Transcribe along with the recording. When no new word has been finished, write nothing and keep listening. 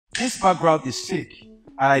this background is fake.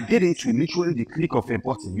 I did it with literally the click of a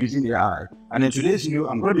button using AI. And in today's video,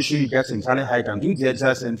 I'm going to show you guys entirely how you can do the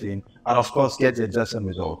exact same thing and of course get the exact same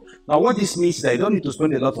result. Now what this means is that you don't need to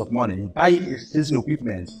spend a lot of money buying expensive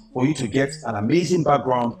equipment for you to get an amazing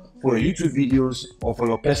background for your YouTube videos or for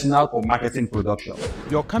your personal or marketing production.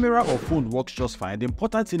 Your camera or phone works just fine. The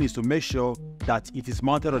important thing is to make sure that it is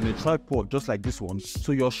mounted on a tripod just like this one,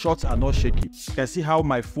 so your shots are not shaky. You can see how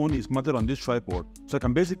my phone is mounted on this tripod, so I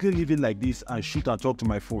can basically leave it like this and shoot and talk to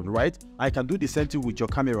my phone, right? I can do the same thing with your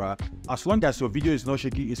camera. As long as your video is not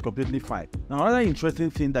shaky, it's completely fine. Now another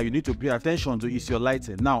interesting thing that you need to pay attention to is your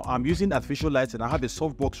lighting. Now I'm using artificial lighting. I have a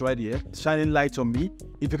softbox right here shining light on me.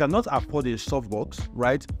 If you cannot afford a softbox,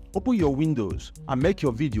 right, open your windows and make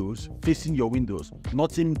your videos facing your windows.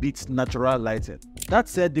 Nothing beats natural lighting. That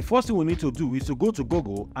said, the first thing we need to do is to go to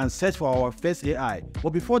Google and search for our first AI.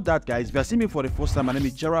 But before that, guys, if you're seeing me for the first time, my name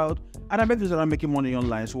is Gerald and I make this around making money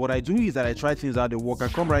online. So what I do is that I try things out, they work. I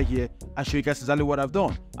come right here and show you guys exactly what I've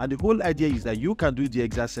done. And the whole idea is that you can do the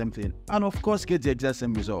exact same thing and of course get the exact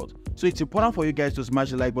same result. So it's important for you guys to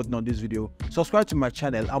smash the like button on this video, subscribe to my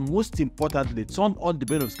channel, and most importantly, turn on the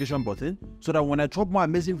bell notification button so that when I drop more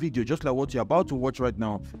amazing video just like what you're about to watch right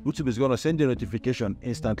now, YouTube is going to send the notification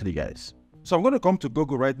instantly, guys. So I'm going to come to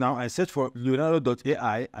Google right now and search for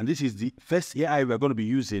Leonardo.ai, and this is the first AI we're going to be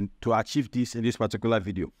using to achieve this in this particular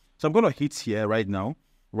video. So I'm going to hit here right now,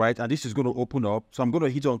 right, and this is going to open up. So I'm going to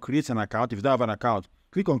hit on create an account. If you don't have an account,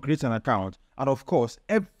 click on create an account, and of course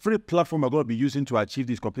every platform I'm going to be using to achieve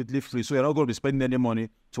this is completely free, so you're not going to be spending any money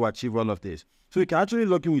to achieve all of this. So you can actually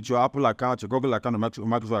log in with your Apple account, your Google account, or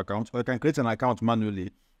Microsoft account, or you can create an account manually,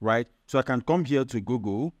 right? So I can come here to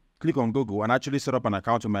Google, click on Google, and actually set up an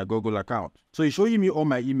account on my Google account. So it's showing me all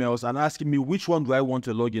my emails and asking me which one do I want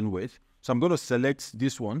to log in with. So I'm going to select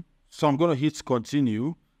this one. So I'm going to hit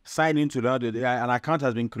continue, sign into the AI. An account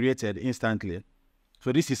has been created instantly.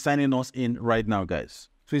 So this is signing us in right now, guys.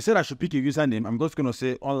 So he said I should pick a username. I'm just going to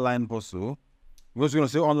say online hustle. I'm just going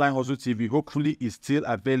to say online hustle TV. Hopefully it's still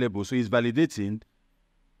available. So he's validating.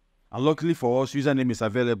 And luckily for us, username is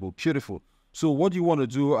available. Beautiful. So what do you want to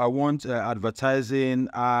do? I want advertising,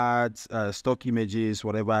 ads, stock images,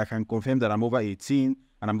 whatever. I can confirm that I'm over 18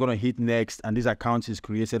 and I'm going to hit next, and this account is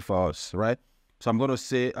created for us, right? So I'm going to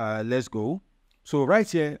say, let's go. So right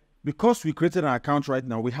here, because we created an account right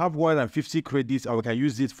now, we have more than 50 credits and we can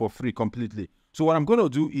use it for free completely. So what I'm going to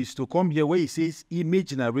do is to come here where it says image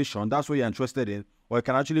generation. That's what you're interested in. Or you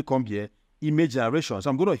can actually come here, image generation. So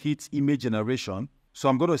I'm going to hit image generation. So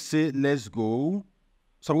I'm going to say, let's go.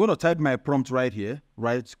 So I'm going to type my prompt right here,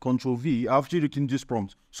 right? Control V. I've actually written this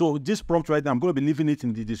prompt. So this prompt right now, I'm going to be leaving it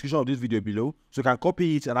in the description of this video below. So you can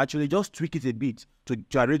copy it and actually just tweak it a bit to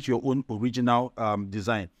generate your own original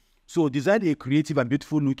design. So design a creative and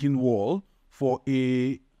beautiful looking wall for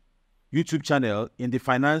a YouTube channel in the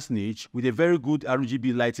finance niche with a very good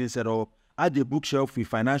RGB lighting setup. Add a bookshelf with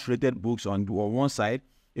finance related books on one side,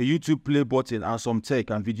 a YouTube play button, and some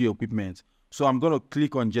tech and video equipment. So I'm going to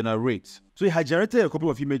click on generate. So it has generated a couple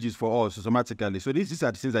of images for us automatically. So these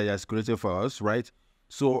are the things that it has created for us, right?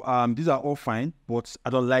 So these are all fine, but I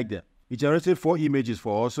don't like them. It generated 4 images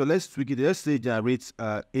for us. So let's tweak it. Let's say it generates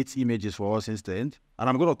 8 images for us instead. And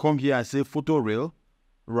I'm going to come here and say photo reel,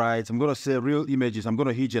 right? I'm going to say real images. I'm going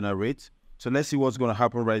to hit generate. So let's see what's going to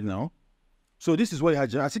happen right now. So this is what it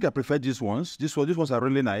has. I think I prefer these ones. These ones are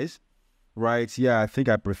really nice. Right, yeah, I think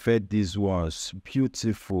I prefer these ones.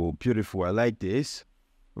 Beautiful, beautiful. I like this.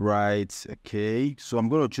 Right, okay. So I'm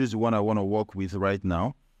going to choose the one I want to work with right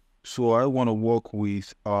now. So I want to work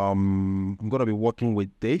with, I'm going to be working with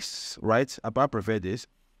this, right? I prefer this.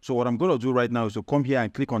 So what I'm going to do right now is to come here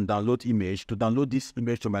and click on download image to download this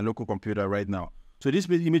image to my local computer right now. So this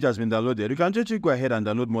image has been downloaded. You can just go ahead and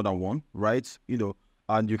download more than one, right? You know,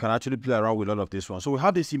 and you can actually play around with all of this one. So we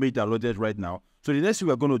have this image downloaded right now. So the next thing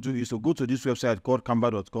we're going to do is to go to this website called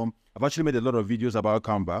canva.com. I've actually made a lot of videos about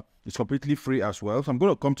Canva. It's completely free as well. So I'm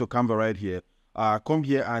going to come to Canva right here. Come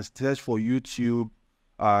here and search for YouTube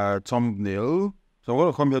thumbnail. So I'm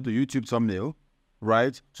going to come here to YouTube thumbnail,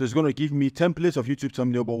 right? So it's going to give me templates of YouTube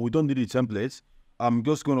thumbnail, but we don't need the templates. I'm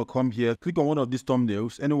just going to come here, click on one of these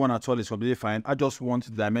thumbnails. Anyone at all is completely fine. I just want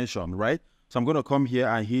the dimension, right? So I'm going to come here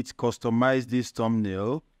and hit customize this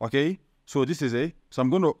thumbnail. Okay. So this is it. So I'm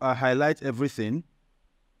going to highlight everything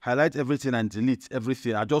and delete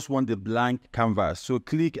everything. I just want the blank canvas. So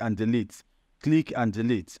click and delete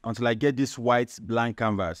until I get this white blank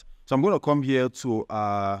canvas. So I'm going to come here to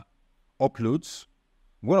uploads.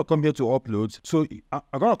 I'm going to come here to upload. So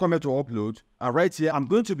I'm going to come here to upload. And right here, I'm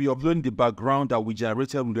going to be uploading the background that we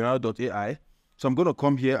generated with Leonardo.ai. So I'm going to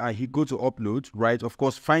come here and go to upload, right? Of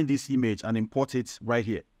course, find this image and import it right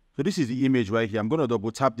here. So this is the image right here. I'm going to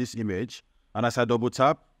double tap this image. And as I double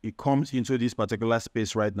tap, it comes into this particular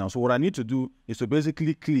space right now. So what I need to do is to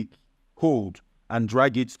basically click, hold, and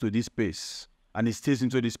drag it to this space. And it stays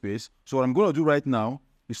into this space. So what I'm going to do right now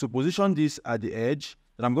is to position this at the edge.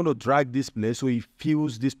 Then I'm going to drag this place so it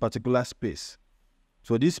fills this particular space.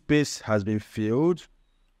 So this space has been filled.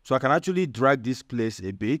 So I can actually drag this place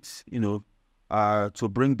a bit, to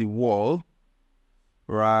bring the wall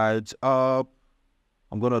right up.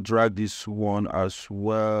 I'm going to drag this one as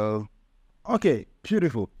well. Okay,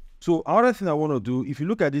 beautiful. So another thing I want to do, if you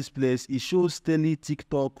look at this place, it shows tele,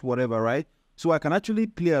 TikTok, whatever, right? So I can actually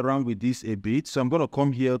play around with this a bit. So I'm going to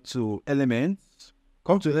come here to elements,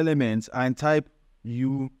 and type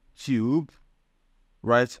YouTube,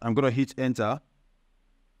 right? I'm going to hit enter.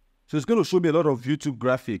 So it's going to show me a lot of YouTube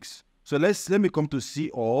graphics. So let me come to see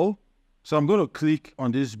all. So I'm going to click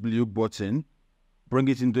on this blue button, bring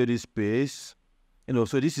it into this space.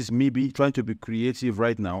 So this is me trying to be creative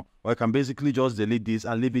right now. Or I can basically just delete this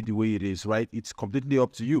and leave it the way it is, right? It's completely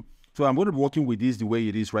up to you. So I'm going to be working with this the way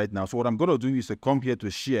it is right now. So what I'm going to do is to come here to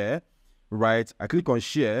share, right? I click on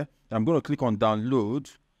share. I'm going to click on download.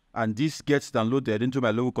 And this gets downloaded into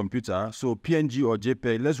my local computer. So PNG or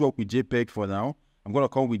JPEG. Let's work with JPEG for now. I'm going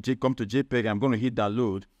to come to JPEG. I'm going to hit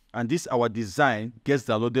download. And this, our design, gets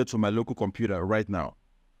downloaded to my local computer right now.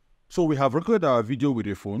 So we have recorded our video with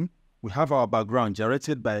a phone. We have our background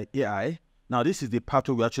generated by AI. Now, this is the part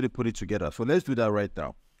where we actually put it together. So let's do that right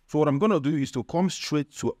now. So what I'm going to do is to come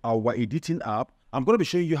straight to our editing app. I'm going to be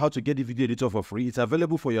showing you how to get the video editor for free. It's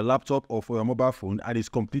available for your laptop or for your mobile phone, and it's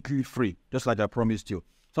completely free, just like I promised you.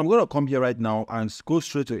 So I'm going to come here right now and go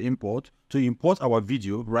straight to import our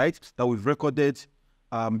video, right, that we've recorded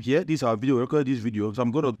here. This is our video. We recorded this video. So I'm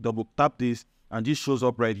going to double tap this, and this shows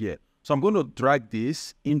up right here. So I'm going to drag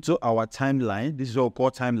this into our timeline. This is what we call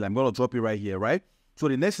timeline. I'm going to drop it right here, right? So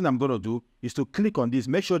the next thing I'm going to do is to click on this.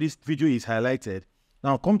 Make sure this video is highlighted.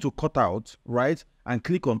 Now come to cutout, right? And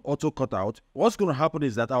click on auto cutout. What's going to happen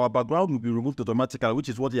is that our background will be removed automatically, which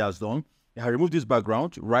is what he has done. He has removed this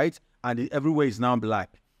background, right? And everywhere is now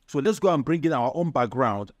black. So let's go and bring in our own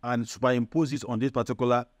background and superimpose it on this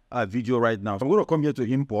particular video right now. So I'm going to come here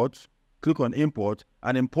to import. Click on import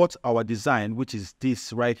and import our design, which is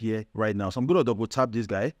this right here, right now. So I'm going to double tap this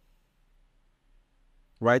guy,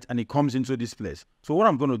 right? And it comes into this place. So what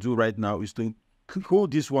I'm going to do right now is to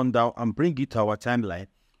hold this one down and bring it to our timeline.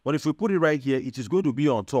 But if we put it right here, it is going to be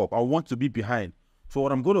on top. I want to be behind. So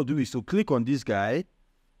what I'm going to do is to click on this guy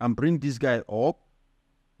and bring this guy up,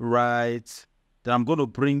 right? Then I'm going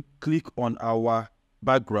to click on our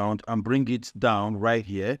background and bring it down right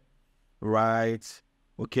here, right?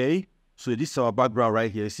 Okay. So this is our background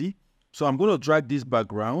right here, see? So I'm going to drag this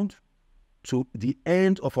background to the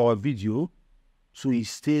end of our video so it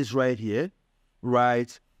stays right here,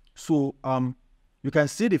 right? So you can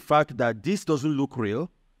see the fact that this doesn't look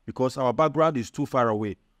real because our background is too far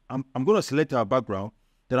away. I'm going to select our background,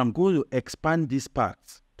 then I'm going to expand this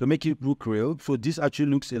part to make it look real. So this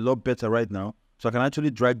actually looks a lot better right now. So I can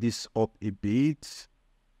actually drag this up a bit,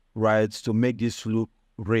 right, to make this look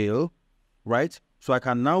real, right? So I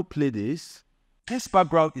can now play this. This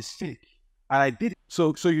background is fake. And I did it.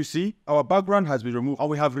 So you see, our background has been removed and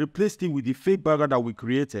we have replaced it with the fake background that we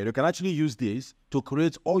created. You can actually use this to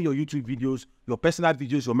create all your YouTube videos, your personal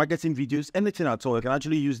videos, your marketing videos, anything at all. You can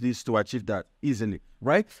actually use this to achieve that easily,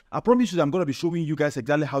 right? I promise you that I'm going to be showing you guys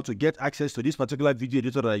exactly how to get access to this particular video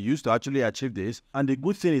editor that I use to actually achieve this. And the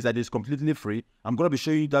good thing is that it's completely free. I'm going to be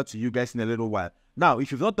showing that to you guys in a little while. Now,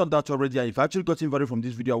 if you've not done that already and if you've actually gotten value from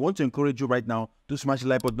this video, I want to encourage you right now to smash the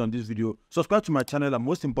like button on this video, subscribe to my channel, and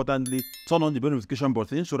most importantly, turn on the bell notification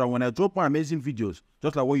button so that when I drop more amazing videos,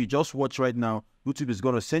 just like what you just watched right now, YouTube is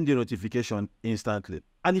going to send you a notification instantly.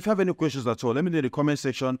 And if you have any questions at all, let me know in the comment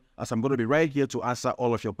section as I'm going to be right here to answer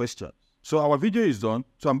all of your questions. So our video is done.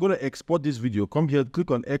 So I'm going to export this video. Come here,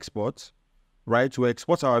 click on export, right, to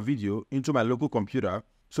export our video into my local computer.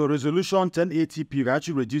 So resolution 1080p, you can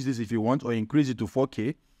actually reduce this if you want or increase it to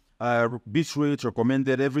 4K. Bitrate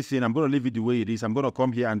recommended, everything. I'm going to leave it the way it is. I'm going to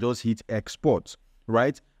come here and just hit export,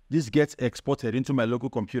 right? This gets exported into my local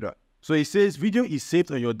computer. So it says video is saved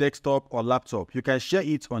on your desktop or laptop. You can share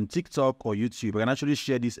it on TikTok or YouTube. You can actually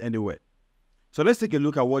share this anywhere. So let's take a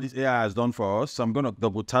look at what this AI has done for us. So I'm going to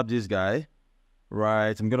double tap this guy,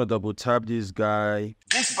 right? I'm going to double tap this guy.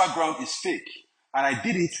 This background is fake. And I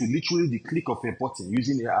did it with literally the click of a button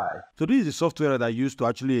using AI. So this is the software that I used to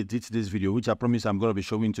actually edit this video, which I promise I'm going to be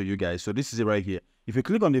showing to you guys. So this is it right here. If you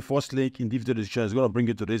click on the first link in the video description, it's going to bring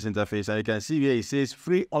you to this interface. And you can see here it says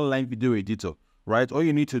free online video editor. right? All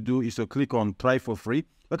you need to do is to click on try for free.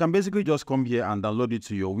 You can basically just come here and download it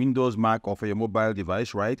to your Windows, Mac, or for your mobile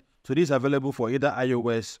device, right? So this is available for either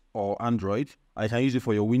iOS or Android. I can use it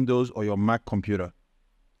for your Windows or your Mac computer.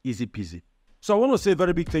 Easy peasy. So I want to say a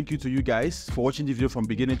very big thank you to you guys for watching the video from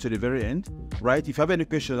beginning to the very end, right? If you have any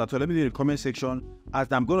questions at all, let me know in the comment section,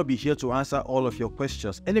 as I'm going to be here to answer all of your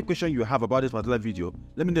questions. Any question you have about this particular video,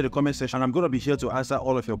 let me know in the comment section, and I'm going to be here to answer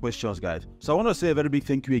all of your questions, guys. So I want to say a very big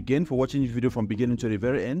thank you again for watching this video from beginning to the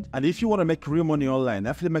very end. And if you want to make real money online,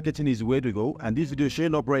 affiliate marketing is the way to go. And this video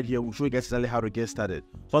showing up right here will show you guys exactly how to get started.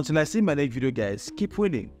 So until I see my next video, guys, keep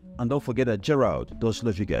winning. And don't forget that Gerald does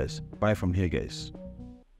love you guys. Bye from here, guys.